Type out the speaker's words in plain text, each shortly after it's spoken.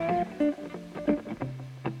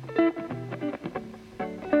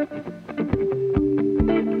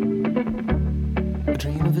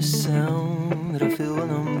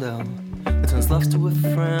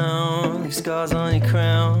stars on your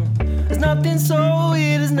crown. There's nothing so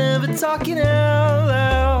weird as never talking out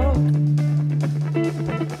loud.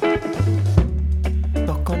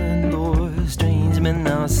 Knock on the door, strange men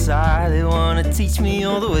outside. They wanna teach me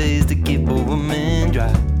all the ways to keep a woman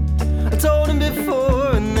dry. I told them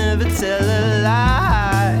before, I'd never tell a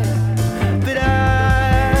lie. But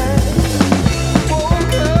I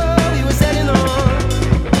woke up, you were setting on.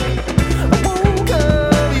 I woke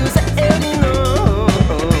up, you were setting on.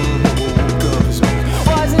 I woke up, so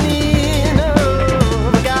wasn't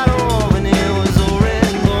enough. I got off and it was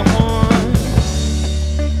already gone.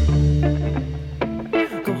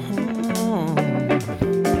 Go home.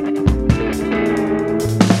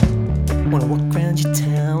 Wanna walk around your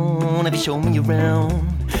town, have you shown me around?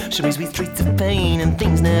 Show me sweet streets of pain and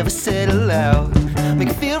things never said aloud. Make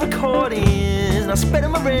a field recordings and I'll spread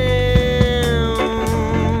them around.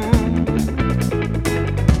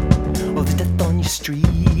 Oh, there's death on your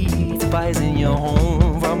street, fires in your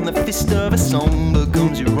home. From the fist of a song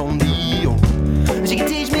becomes your only own. She can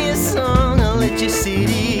teach me a song, I'll let your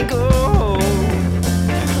city go.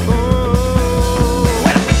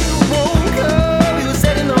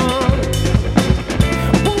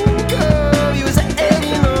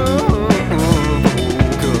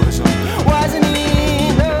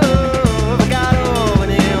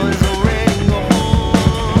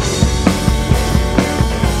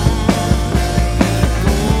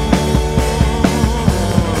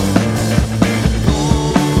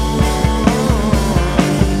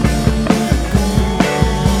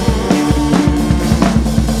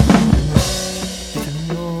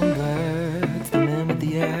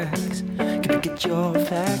 Get your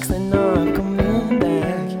facts, they're not coming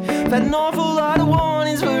back. I've had an awful lot of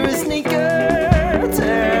warnings for